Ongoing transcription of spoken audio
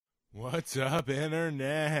What's up,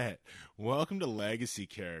 Internet? Welcome to Legacy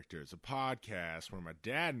Characters, a podcast where my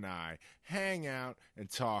dad and I hang out and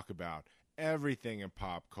talk about everything in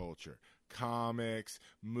pop culture. Comics,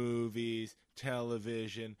 movies,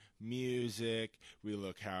 television, music. We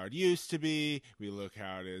look how it used to be, we look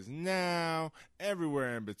how it is now,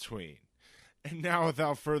 everywhere in between. And now,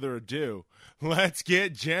 without further ado, let's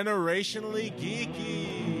get generationally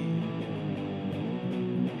geeky.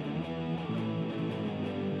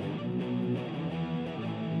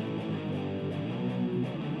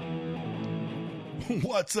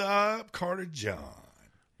 What's up, Carter John?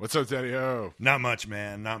 What's up, Daddy-O? Not much,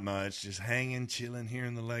 man. Not much. Just hanging, chilling here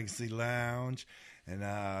in the Legacy Lounge. And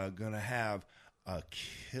gonna have a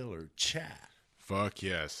killer chat. Fuck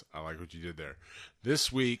yes. I like what you did there.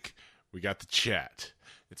 This week, we got the chat.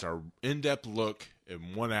 It's our in-depth look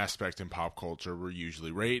in one aspect in pop culture. We're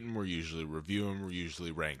usually rating, we're usually reviewing, we're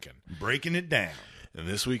usually ranking. Breaking it down. And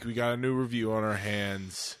this week, we got a new review on our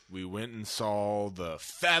hands. We went and saw the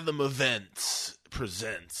Fathom Events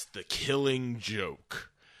presents The Killing Joke,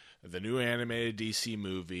 the new animated DC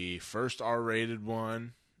movie, first R-rated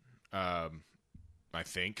one, I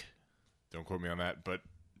think. Don't quote me on that, but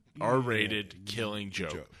R-rated Killing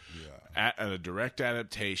Joke. A direct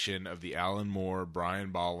adaptation of the Alan Moore,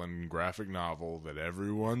 Brian Bolland graphic novel that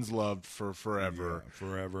everyone's loved for forever. Yeah,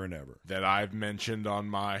 forever and ever. That I've mentioned on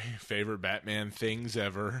my favorite Batman things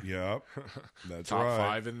ever. Yep. That's Top right.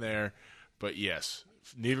 5 in there. But yes,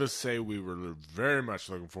 needless to say, we were very much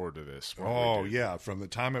looking forward to this. Oh, yeah. From the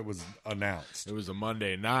time it was announced. It was a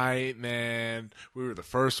Monday night, man. We were the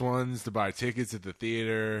first ones to buy tickets at the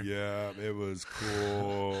theater. Yeah, it was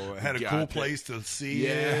cool. It had a cool place to see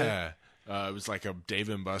it. Yeah. It was like a Dave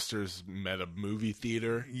 & Buster's met a movie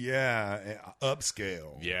theater. Yeah,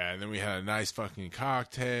 upscale. Yeah, and then we had a nice fucking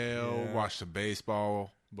cocktail, watched some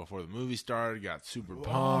baseball before the movie started, got super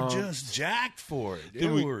pumped. Just jacked for it.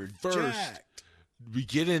 Then we were jacked. We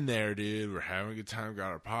get in there, dude. We're having a good time.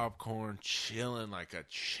 Got our popcorn, chilling like a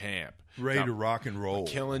champ. Ready to rock and roll.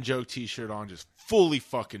 Killing Joke t-shirt on, just fully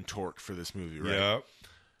fucking torqued for this movie, right? Yep.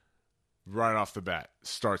 Right off the bat,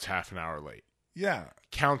 starts half an hour late. Yeah.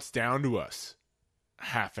 Counts down to us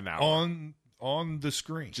half an hour. On the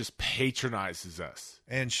screen. Just patronizes us.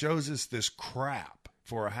 And shows us this crap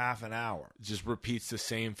for a half an hour. Just repeats the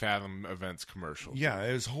same Fathom Events commercial. Yeah,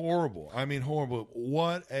 it was horrible. I mean, horrible.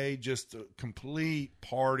 What a complete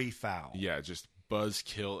party foul. Yeah, just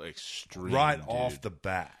buzzkill extreme. Right dude. off the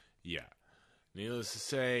bat. Yeah. Needless to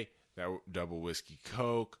say, that double whiskey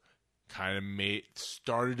Coke kind of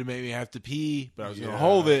started to make me have to pee, but I was going to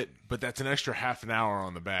hold it. But that's an extra half an hour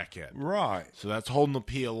on the back end. Right. So that's holding the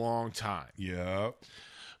pee a long time. Yep.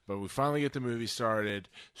 But we finally get the movie started.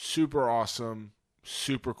 Super awesome.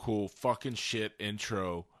 Super cool fucking shit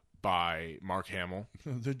intro by Mark Hamill.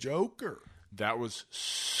 The Joker. That was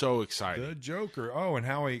so exciting. The Joker. Oh, and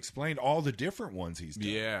how he explained all the different ones he's done.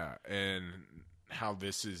 Yeah, and how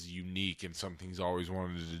this is unique and something he's always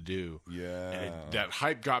wanted to do. Yeah. And that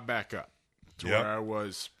hype got back up to where I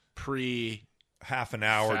was pre half an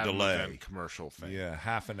hour Fathom delay event commercial thing. Yeah,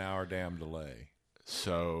 half an hour damn delay.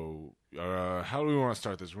 So, how do we want to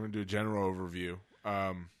start this? We're going to do a general overview.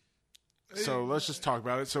 So let's just talk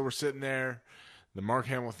about it. So we're sitting there, the Mark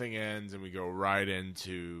Hamill thing ends, and we go right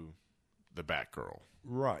into the Batgirl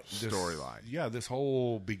storyline. Yeah, this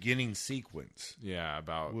whole beginning sequence. Yeah,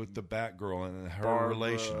 about with the Batgirl and her Barbara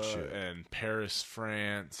relationship. And Paris,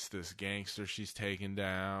 France, this gangster she's taken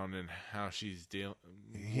down, and how she's dealing.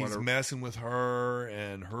 He's messing with her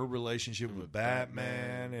and her relationship with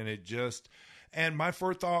Batman, and it just. And my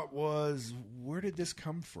first thought was, where did this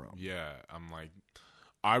come from? Yeah, I'm like,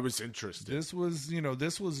 I was interested. This wasn't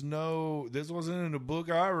in a book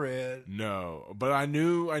I read. No, but I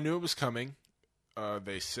knew it was coming.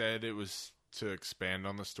 They said it was to expand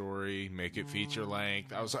on the story, make it feature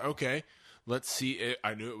length. I was like, okay, let's see it.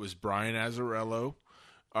 I knew it was Brian Azzarello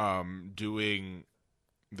doing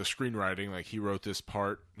the screenwriting. Like, he wrote this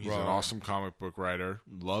part. He's an awesome comic book writer.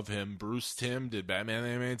 Love him. Bruce Timm did Batman the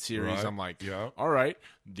Animated Series. Right. I'm like, all right,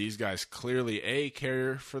 these guys clearly A,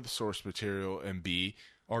 care for the source material, and B,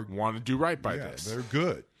 want to do right by this. They're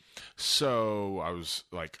good. So I was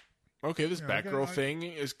like, okay, this Batgirl thing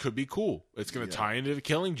could be cool. It's going to tie into The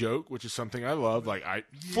Killing Joke, which is something I love. Like, I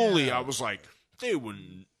was like, they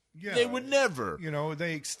wouldn't. Yeah. They would never.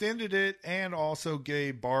 They extended it and also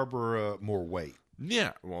gave Barbara more weight.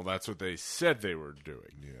 Yeah, well, that's what they said they were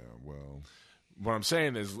doing. Yeah, well. What I'm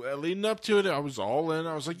saying is, leading up to it, I was all in.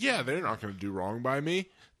 I was like, yeah, they're not going to do wrong by me.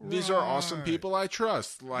 These are awesome people I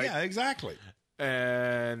trust. Like, yeah, exactly.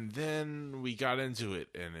 And then we got into it,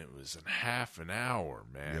 and it was in half an hour,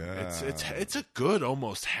 man. Yeah. It's a good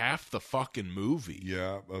almost half the fucking movie.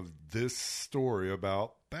 Yeah, of this story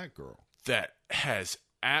about Batgirl. That has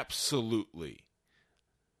absolutely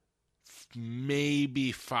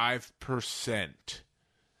maybe 5%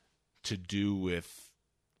 to do with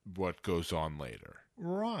what goes on later.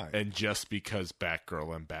 Right. And just because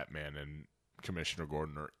Batgirl and Batman and Commissioner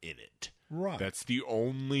Gordon are in it. Right. That's the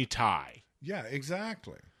only tie. Yeah,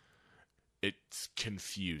 exactly. It's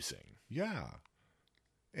confusing. Yeah.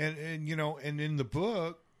 And you know, and in the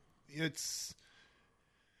book, it's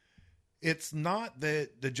not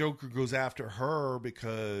that the Joker goes after her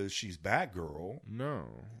because she's Batgirl. No.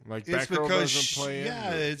 Like, It's Batgirl because doesn't play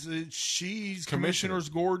into it. She's Commissioner.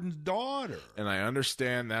 Commissioner Gordon's daughter. And I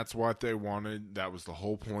understand that's what they wanted. That was the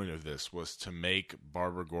whole point of this, was to make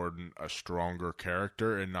Barbara Gordon a stronger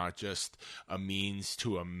character and not just a means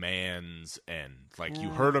to a man's end. Like, you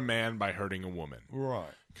hurt a man by hurting a woman. Right.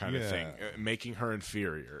 Kind of thing. Making her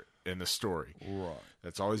inferior in the story. Right.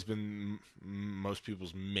 That's always been most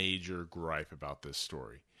people's major gripe about this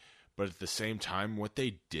story. But at the same time, what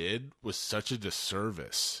they did was such a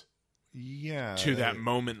disservice to that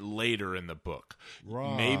moment later in the book.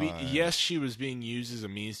 Right. Maybe, yes, she was being used as a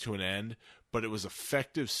means to an end, but it was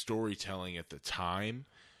effective storytelling at the time.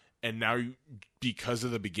 And now, because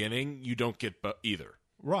of the beginning, you don't get either.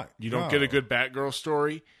 Right. You don't get a good Batgirl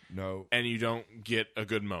story. No. And you don't get a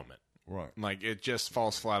good moment. Right. Like, it just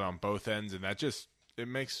falls flat on both ends, and that just, it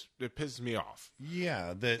pisses me off.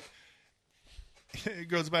 Yeah, that it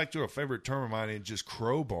goes back to a favorite term of mine, and just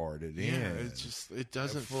crowbarred it in. Yeah, it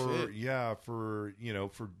doesn't fit. Yeah, for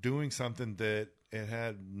doing something that it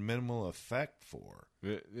had minimal effect for.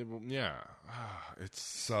 Yeah. It's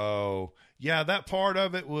So, yeah, that part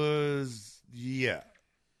of it was, yeah.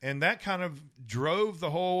 And that kind of drove the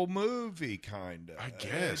whole movie, kind of. I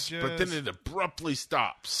guess. But then it abruptly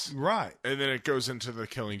stops. Right. And then it goes into the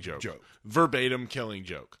Killing Joke. Joke. Verbatim Killing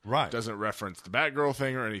Joke. Right. Doesn't reference the Batgirl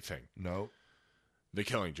thing or anything. No. The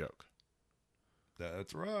Killing Joke.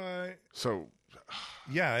 That's right. So,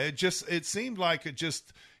 yeah, it seemed like it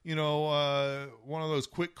just, one of those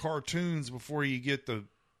quick cartoons before you get the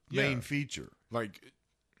main feature. Like,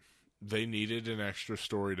 they needed an extra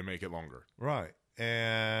story to make it longer. Right.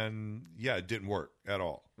 And yeah, it didn't work at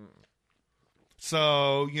all.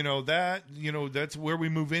 So, that's where we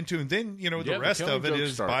move into. And then, the rest of it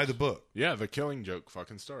is by the book. Yeah, the Killing Joke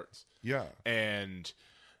fucking starts. Yeah. And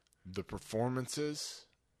the performances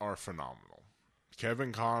are phenomenal.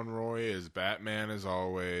 Kevin Conroy is Batman as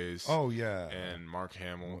always. Oh, yeah. And Mark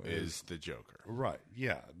Hamill is the Joker. Right.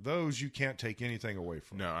 Yeah. Those you can't take anything away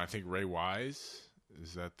from. No, I think Ray Wise,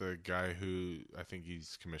 is that the guy who, I think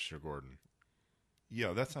he's Commissioner Gordon.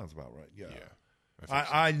 Yeah, that sounds about right. Yeah.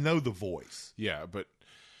 I know the voice. Yeah, but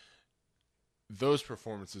those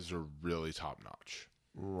performances are really top-notch.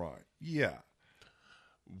 Right. Yeah.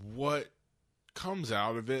 What comes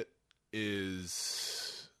out of it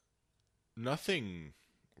is nothing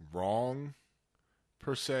wrong,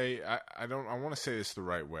 per se. I want to say this the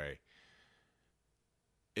right way.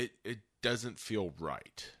 It doesn't feel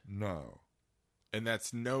right. No. And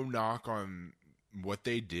that's no knock on what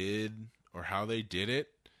they did or how they did it.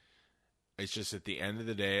 It's just at the end of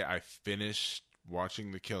the day, I finished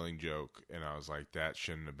watching The Killing Joke, and I was like, that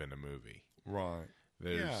shouldn't have been a movie. Right.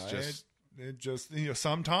 There's it just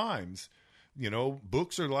sometimes,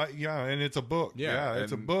 books are like, and it's a book. Yeah,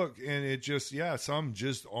 it's a book, and it just, some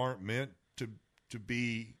just aren't meant to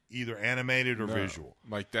be either animated or visual.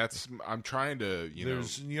 Like, I'm trying to,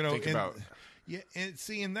 think about. Yeah, and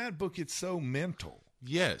see, in that book, it's so mental.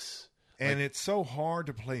 Yes. And it's so hard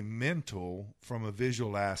to play mental from a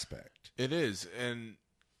visual aspect. It is. And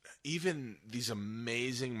even these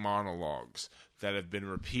amazing monologues that have been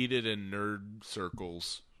repeated in nerd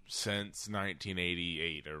circles since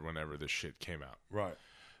 1988 or whenever this shit came out. Right.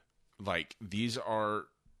 Like, these are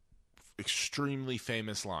extremely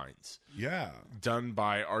famous lines. Yeah. Done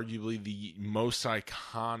by arguably the most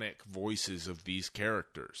iconic voices of these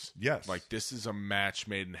characters. Yes. Like, this is a match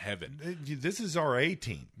made in heaven. This is our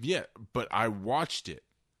A-team. Yeah, but I watched it,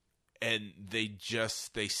 and they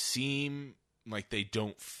seem like they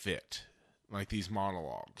don't fit. Like, these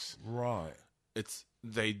monologues. Right.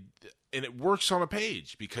 And it works on a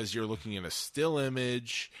page because you're looking at a still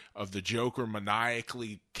image of the Joker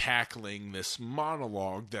maniacally cackling this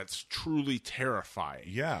monologue that's truly terrifying.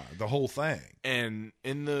 Yeah, the whole thing. And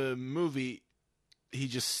in the movie, he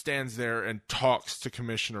just stands there and talks to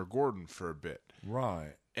Commissioner Gordon for a bit.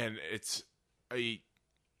 Right. And it's a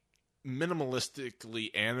minimalistically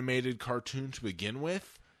animated cartoon to begin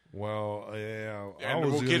with. Well, yeah, and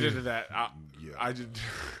we'll get into that. I did,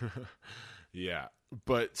 yeah.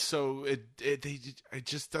 But so it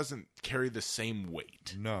just doesn't carry the same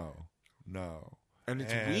weight. No. And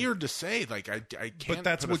it's weird to say, like I can't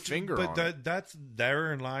put a finger on it. That's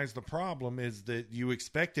therein lies the problem, is that you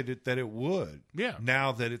expected it that it would. Yeah.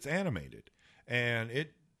 Now that it's animated, and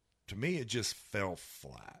to me, it just fell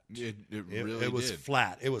flat. It was did.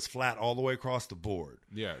 flat. It was flat all the way across the board.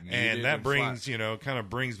 Yeah, and that brings kind of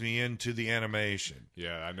brings me into the animation.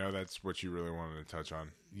 Yeah, I know that's what you really wanted to touch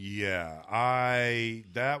on. Yeah,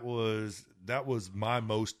 that was my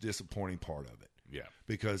most disappointing part of it. Yeah,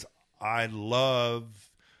 because I love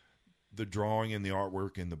the drawing and the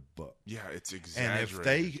artwork in the book. Yeah, it's exaggerated.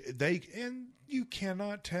 And if they and you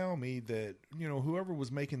cannot tell me that, whoever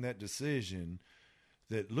was making that decision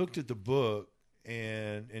that looked at the book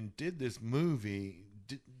and did this movie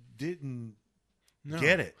didn't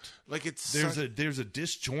get it. Like there's a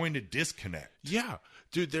disjointed disconnect. Yeah.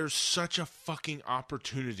 Dude, there's such a fucking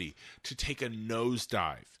opportunity to take a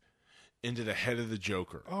nosedive into the head of the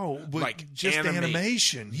Joker. Oh, like just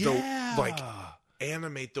animation.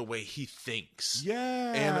 Animate the way he thinks.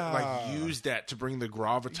 Yeah. And use that to bring the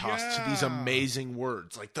gravitas to these amazing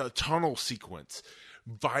words. Like the tunnel sequence.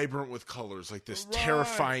 Vibrant with colors. Like this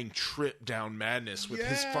terrifying trip down madness with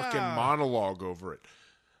his fucking monologue over it.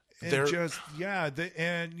 And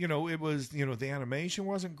it was, the animation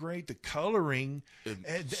wasn't great. The coloring. And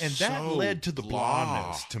that led to the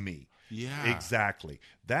blahness to me. Yeah. Exactly.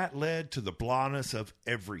 That led to the blahness of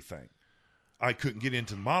everything. I couldn't get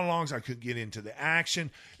into the monologues. I couldn't get into the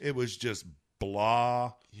action. It was just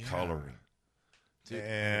blah coloring. Dude.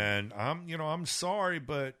 And I'm sorry,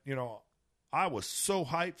 but I was so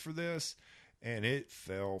hyped for this and it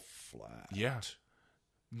fell flat. Yeah.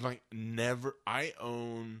 Like never. I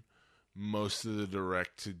own most of the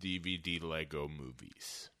direct to DVD Lego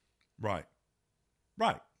movies. Right.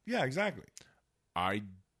 Yeah, exactly. I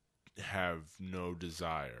have no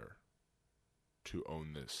desire to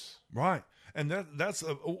own this. Right. And that's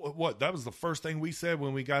what that was the first thing we said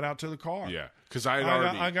when we got out to the car. Yeah, because I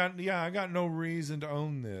got no reason to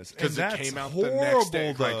own this because it came out the next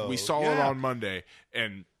day. Like we saw it on Monday,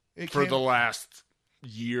 and the last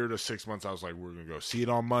year to 6 months, I was like, we're gonna go see it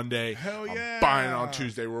on Monday. Hell yeah! I'm buying it on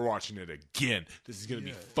Tuesday. We're watching it again. This is gonna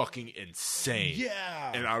be fucking insane.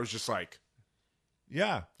 Yeah. And I was just like.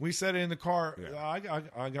 Yeah, we said it in the car. Yeah.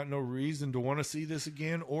 I got no reason to want to see this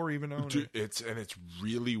again or even own it. It's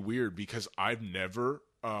really weird because I've never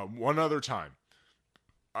one other time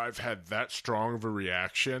I've had that strong of a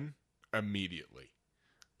reaction immediately.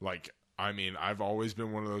 Like, I mean, I've always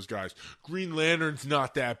been one of those guys. Green Lantern's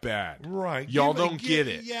not that bad, right? Y'all don't get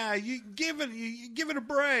it. Yeah, you give it a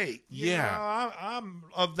break. Yeah, I'm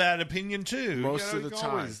of that opinion too. Most of the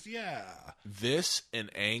time, yeah. This and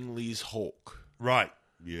Ang Lee's Hulk. Right.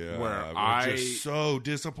 Yeah. Where I just so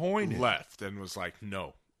disappointed. Left and was like,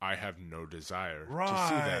 no, I have no desire to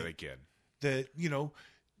see that again. That,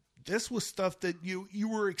 this was stuff that you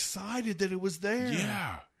were excited that it was there.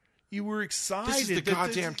 Yeah. You were excited. This is the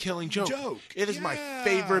goddamn Killing Joke. It is my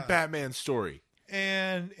favorite Batman story.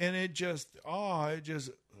 And it just, it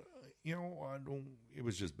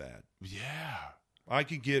was just bad. Yeah. I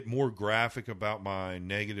could get more graphic about my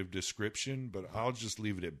negative description, but I'll just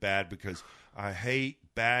leave it at bad because I hate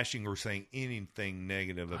bashing or saying anything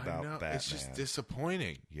negative about Batman. It's just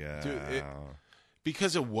disappointing. Yeah. Dude,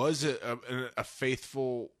 because it was a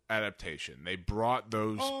faithful adaptation. They brought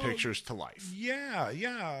those pictures to life. Yeah.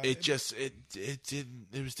 It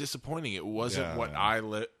was disappointing. It wasn't what I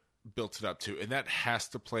built it up to, and that has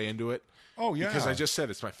to play into it. Oh, yeah. Because I just said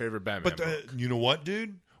it's my favorite Batman book. You know what,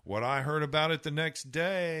 dude? What I heard about it the next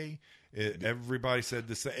day, everybody said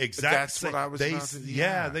the same exact same. What I was about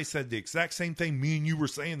to, they said the exact same thing me and you were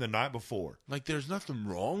saying the night before. Like, there's nothing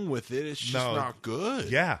wrong with it. It's just not good.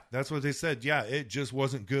 Yeah, that's what they said. Yeah, it just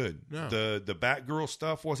wasn't good. No. The Batgirl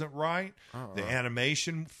stuff wasn't right. The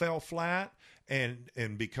animation fell flat, and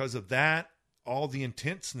because of that, all the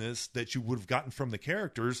intenseness that you would have gotten from the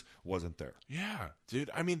characters wasn't there. Yeah, dude.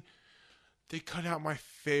 I mean, they cut out my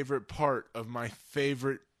favorite part of my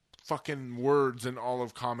favorite fucking words in all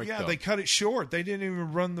of comic. Yeah, they cut it short. They didn't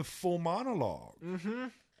even run the full monologue. Mm-hmm.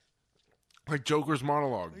 Like Joker's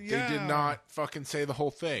monologue. Yeah. They did not fucking say the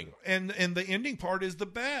whole thing. And the ending part is the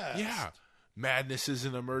best. Yeah. Madness is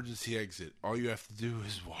an emergency exit. All you have to do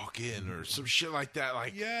is walk in or some shit like that.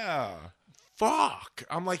 Like, yeah. Fuck.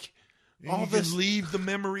 I'm like, all this. Leave the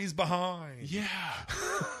memories behind. Yeah.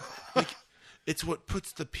 Like, it's what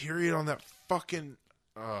puts the period on that fucking.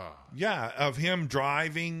 Yeah, of him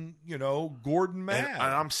driving, Gordon mad. And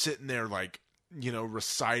I'm sitting there like,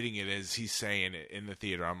 reciting it as he's saying it in the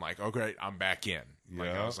theater, I'm like, oh great, I'm back in. Yeah.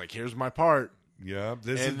 Like I was like, here's my part. Yeah,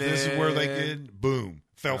 this is where they get boom,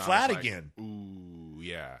 fell flat again. Ooh,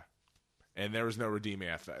 yeah. And there was no redeeming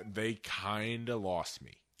after that. They kind of lost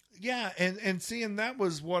me. Yeah, and seeing that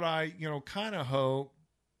was what I kind of hope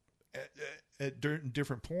at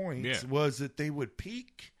different points was that they would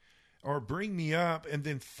peak or bring me up and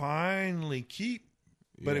then finally keep.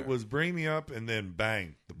 But it was bring me up and then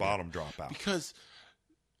bang, the bottom drop out. Because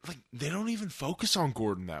they don't even focus on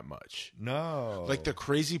Gordon that much. No. Like the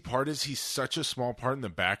crazy part is he's such a small part in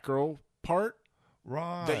the Batgirl part.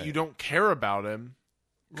 Right. That you don't care about him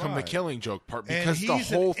come the Killing Joke part because the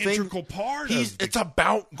whole thing integral part it's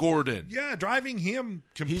about Gordon. Yeah, driving him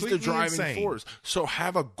completely He's the driving insane. force. So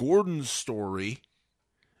have a Gordon story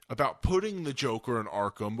about putting the Joker in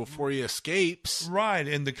Arkham before he escapes. Right,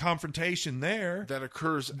 and the confrontation there that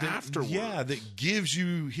occurs afterwards. Yeah, that gives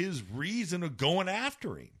you his reason of going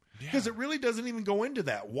after him. Because it really doesn't even go into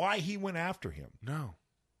that, why he went after him. No.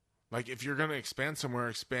 Like, if you're going to expand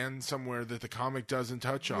somewhere that the comic doesn't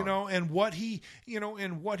touch on. And what he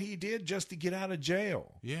did just to get out of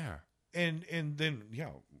jail. Yeah. And then,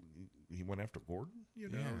 he went after Gordon.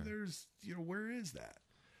 There's, where is that?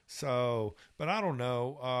 So, but I don't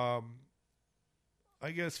know.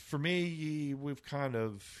 I guess for me, we've kind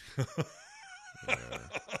of. I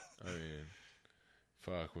mean,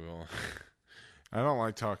 fuck. I don't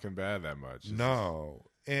like talking bad that much. No,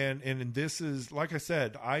 and this is like I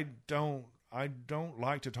said. I don't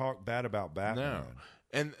like to talk bad about Batman.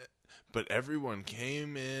 No, but everyone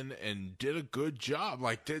came in and did a good job.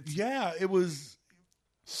 Like that. Yeah, it was.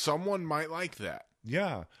 Someone might like that.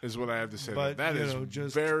 Yeah, is what I have to say. But that is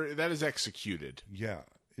that is executed. Yeah,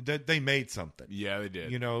 that they made something. Yeah, they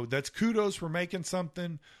did. That's kudos for making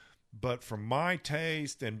something. But from my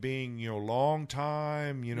taste and being long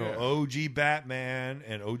time OG Batman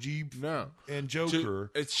and OG and Joker,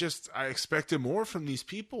 it's just I expected more from these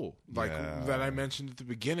people that I mentioned at the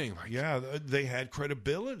beginning. They had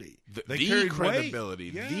credibility. They carried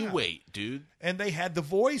credibility, the weight, dude. And they had the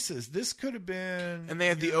voices. This could have been, and they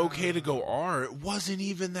had the okay to go R. It wasn't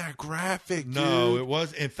even that graphic. No, dude. It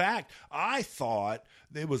was. In fact, I thought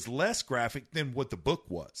it was less graphic than what the book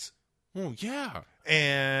was. Oh yeah,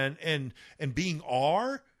 and being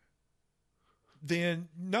R, then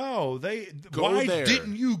no, why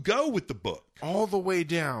didn't you go with the book all the way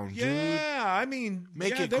down? Yeah, dude. I mean, there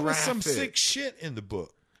graphic. Was some sick shit in the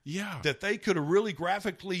book. Yeah, that they could have really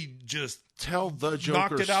graphically just tell the Joker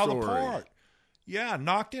knocked it out of the story. park. Yeah,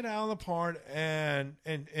 knocked it out of the park and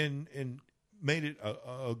made it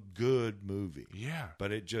a good movie. Yeah.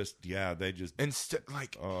 But it just, they just...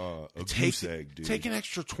 goose egg, dude. Take an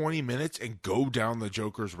extra 20 minutes and go down the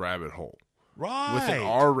Joker's rabbit hole. Right. With an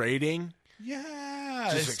R rating.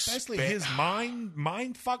 Yeah. Especially his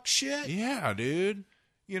mind fuck shit. Yeah, dude.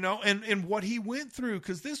 And what he went through,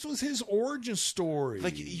 because this was his origin story.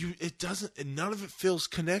 Like, none of it feels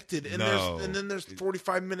connected. And then there's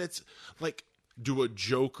 45 minutes, do a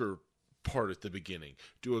Joker part at the beginning,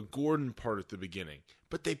 do a Gordon part at the beginning,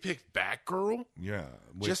 but they picked Batgirl. Yeah,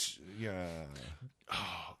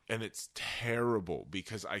 and it's terrible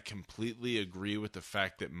because I completely agree with the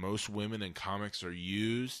fact that most women in comics are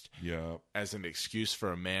used as an excuse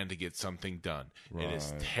for a man to get something done. Right. It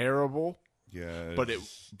is terrible. Yeah,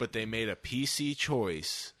 but they made a PC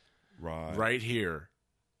choice right here.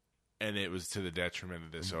 And it was to the detriment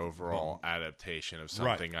of this overall adaptation of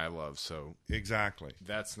something I love. So exactly,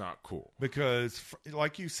 that's not cool. Because,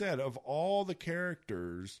 like you said, of all the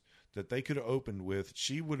characters that they could have opened with,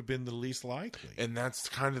 she would have been the least likely. And that's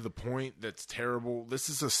kind of the point. That's terrible. This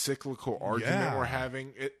is a cyclical argument we're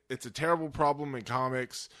having. It's a terrible problem in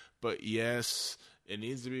comics, but yes, it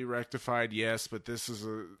needs to be rectified, yes, but this is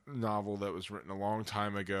a novel that was written a long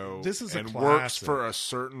time ago. This is a and classic. Works for a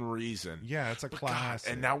certain reason. Yeah, it's a classic.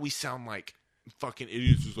 God, and now we sound like fucking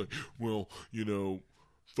idiots. It's like, well,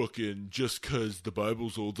 fucking just because the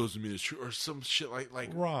Bible's old doesn't mean it's true, or some shit like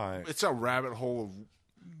right. It's a rabbit hole of.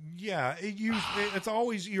 Yeah, it's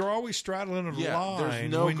always you're always straddling a line.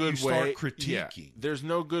 There's no when good you way. Start critiquing. Yeah, there's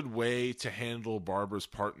no good way to handle Barbara's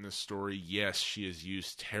part in this story. Yes, she is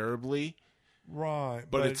used terribly. Right.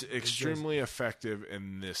 But it's extremely effective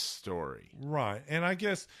in this story. Right. And I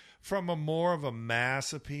guess from a more of a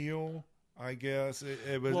mass appeal, I guess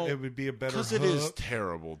it would be a better hook. Because it is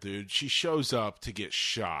terrible, dude. She shows up to get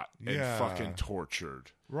shot and fucking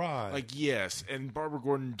tortured. Right. Yes, and Barbara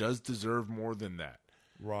Gordon does deserve more than that.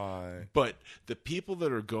 Right. But the people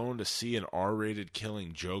that are going to see an R-rated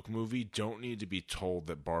Killing Joke movie don't need to be told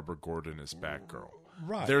that Barbara Gordon is Batgirl.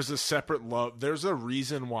 Right. There's a separate love. There's a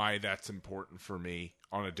reason why that's important for me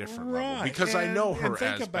on a different level, because I know her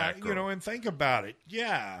as Batgirl. And think about it.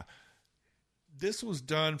 Yeah, this was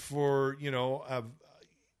done for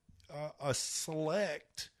a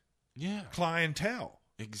select clientele.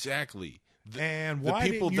 Exactly. And the why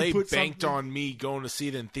people didn't you banked on me going to see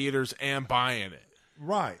it in theaters and buying it.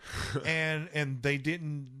 Right. and they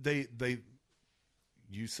didn't.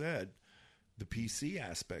 You said the PC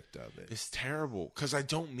aspect of it. It's terrible because I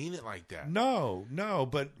don't mean it like that. No,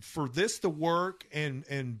 but for this to work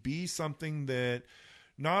and be something that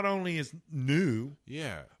not only is new,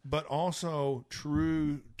 but also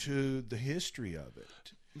true to the history of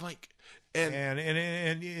it. Like, and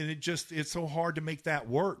it's so hard to make that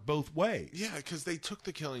work both ways. Yeah, because they took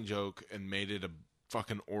the Killing Joke and made it a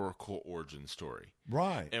fucking Oracle origin story.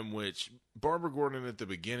 Right. In which Barbara Gordon at the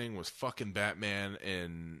beginning was fucking Batman,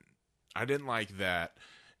 and I didn't like that.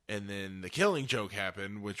 And then the Killing Joke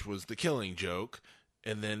happened, which was the Killing Joke,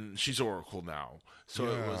 and then she's Oracle now. So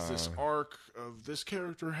it was this arc of this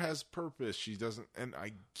character has purpose. She doesn't, and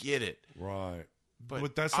I get it. Right.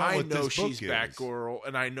 But that's not what know this book she's is. Batgirl,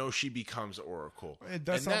 and I know she becomes Oracle. And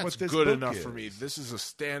that's not that's what this good book enough is. for me. This is a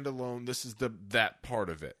standalone. This is that part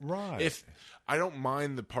of it. Right. If I don't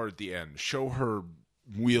mind the part at the end, show her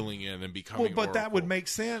wheeling in and becoming. Well, but that would make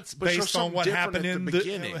sense based on what happened in the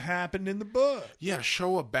beginning. Happened in the book. Yeah,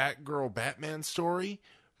 show a Batgirl Batman story,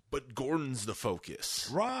 but Gordon's the focus,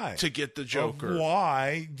 right? To get the Joker.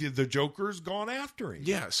 Why the Joker's gone after him?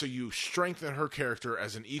 Yeah, so you strengthen her character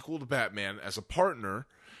as an equal to Batman, as a partner.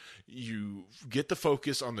 You get the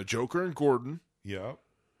focus on the Joker and Gordon. Yep.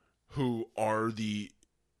 Who are the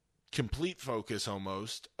complete focus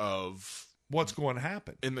almost of what's going to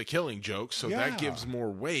happen in the Killing Joke. So that gives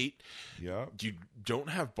more weight. Yeah. You don't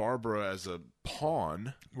have Barbara as a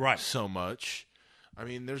pawn so much. I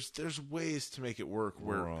mean, there's ways to make it work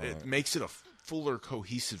where it makes it a fuller,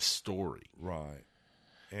 cohesive story. Right.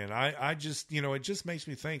 And I just, it just makes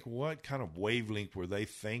me think, what kind of wavelength were they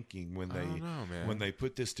thinking when they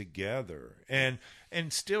put this together? And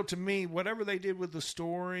still, to me, whatever they did with the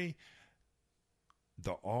story,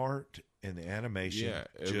 the art and the animation,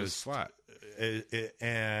 it was flat.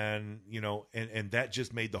 And that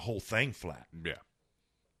just made the whole thing flat. Yeah.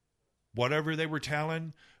 Whatever they were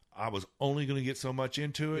telling, I was only going to get so much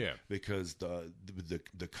into it because the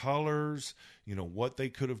colors, what they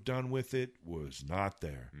could have done with it was not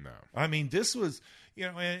there. No, I mean, this was,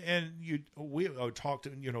 we talked,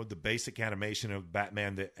 the basic animation of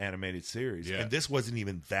Batman the animated series, and this wasn't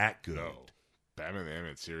even that good. No. Batman the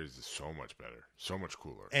animated series is so much better, so much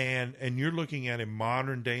cooler. And you're looking at a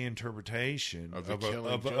modern day interpretation of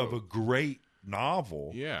a great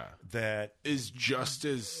novel that is just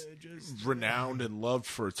as renowned and loved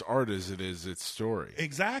for its art as it is its story.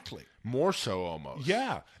 Exactly. More so almost.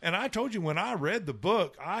 Yeah. And I told you when I read the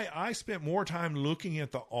book, I spent more time looking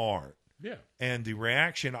at the art. Yeah. And the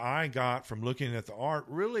reaction I got from looking at the art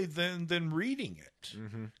really than reading it.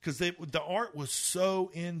 Because the art was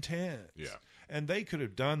so intense. Yeah. And they could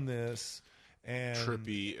have done this and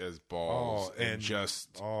trippy as balls and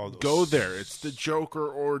just go there. It's the Joker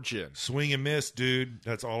origin. Swing and miss, dude.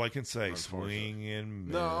 That's all I can say. Swing and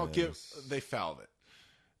miss. No, they fouled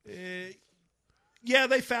it. Yeah,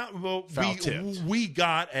 they found. Well, we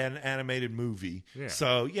got an animated movie,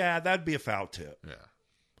 so that'd be a foul tip. Yeah,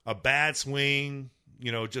 a bad swing,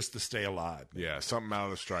 just to stay alive. Yeah, something out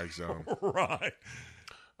of the strike zone. Right.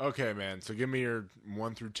 Okay, man. So give me your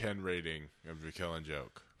 1 through 10 rating of The Killing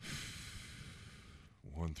Joke.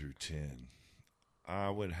 1 through 10. I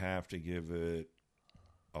would have to give it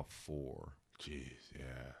a 4. Jeez,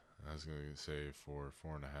 yeah. I was going to say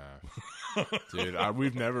 4.5. Dude,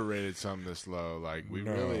 we've never rated something this low. Like,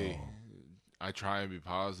 I try and be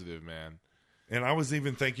positive, man. And I was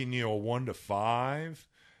even thinking, a 1 to 5.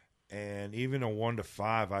 And even a 1 to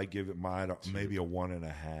 5, I give it maybe a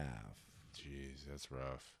 1.5. Jeez, that's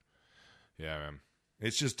rough. Yeah, man.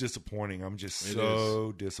 It's just disappointing. I'm just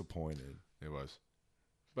so disappointed. It was.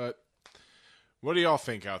 But what do y'all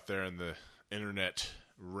think out there in the internet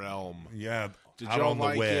realm? Yeah, did y'all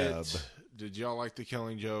like it? Did y'all like The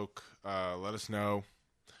Killing Joke? Let us know.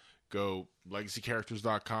 Go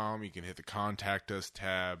legacycharacters.com. You can hit the Contact Us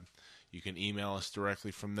tab. You can email us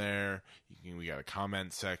directly from there. We got a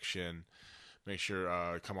comment section. Make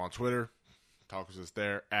sure come on Twitter. Talk with us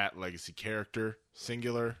there at Legacy Character,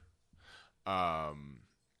 singular.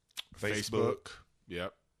 Facebook.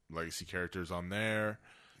 Yep. Legacy Characters on there.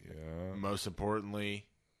 Yeah. Most importantly,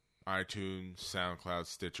 iTunes, SoundCloud,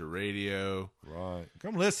 Stitcher Radio. Right.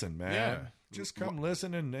 Come listen, man. Yeah. Just come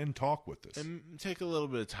listen and talk with us. And take a little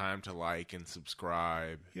bit of time to like and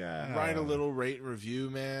subscribe. Yeah. Write a little rate and review,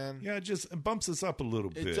 man. Yeah, it just bumps us up a little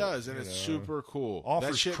bit. It does, and it's super cool. Offers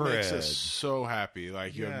that shit cred. makes us so happy.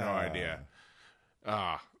 Like, you have no idea.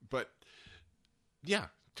 But, yeah,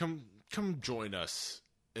 come join us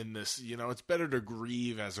in this. You know, it's better to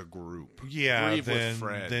grieve as a group. Yeah, grieve with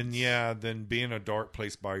friends. Than be in a dark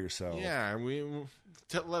place by yourself. Yeah, and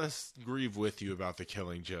let us grieve with you about the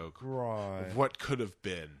Killing Joke. Right. Of what could have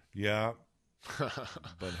been. Yeah.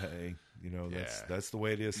 But hey, that's the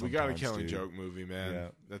way it is sometimes. We got a Killing Joke movie, man. Yeah.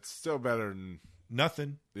 That's still better than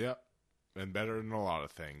nothing. Yep. And better than a lot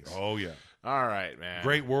of things. Oh, yeah. All right, man.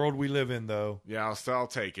 Great world we live in, though. Yeah, I'll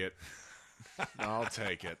take it. I'll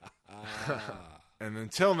take it. And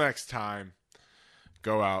until next time,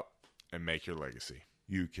 go out and make your legacy.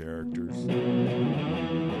 You characters.